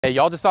Hey,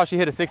 y'all just saw she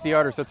hit a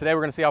 60-yarder, so today we're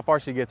gonna see how far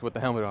she gets with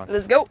the helmet on.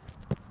 Let's go.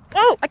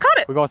 Oh, I caught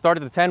it. We're gonna start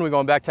at the 10, we're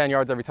going back 10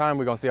 yards every time,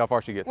 we're gonna see how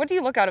far she gets. What do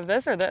you look out of,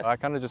 this or this? I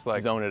kind of just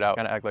like zone it out,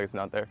 kind of act like it's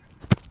not there.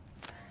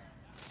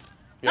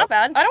 Not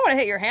bad. I don't want to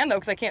hit your hand though,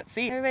 because I can't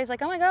see. Everybody's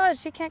like, oh my God,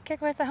 she can't kick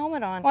with the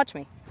helmet on. Watch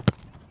me.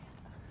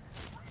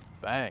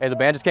 Bang. Hey, the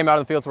band just came out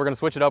of the field, so we're gonna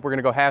switch it up. We're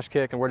gonna go hash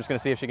kick, and we're just gonna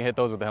see if she can hit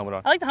those with the helmet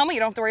on. I like the helmet. You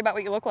don't have to worry about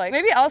what you look like.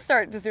 Maybe I'll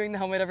start just doing the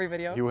helmet every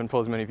video. You wouldn't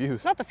pull as many views.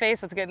 It's not the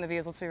face that's getting the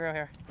views. Let's be real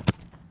here.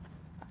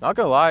 Not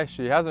gonna lie,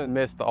 she hasn't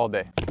missed all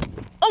day.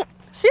 Oh,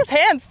 she has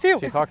hands too.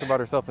 She talks about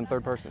herself in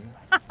third person.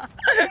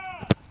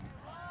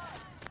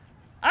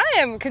 I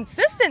am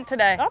consistent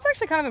today. That's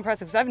actually kind of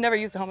impressive because I've never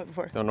used a helmet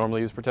before. Don't normally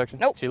use protection?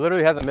 Nope. She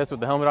literally hasn't missed with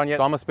the helmet on yet,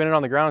 so I'm gonna spin it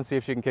on the ground and see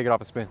if she can kick it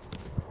off a spin.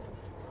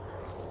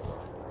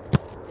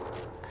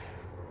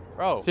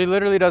 Bro, she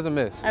literally doesn't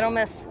miss. I don't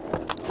miss.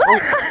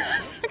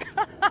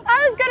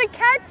 I was gonna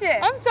catch it.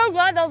 I'm so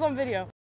glad that was on video.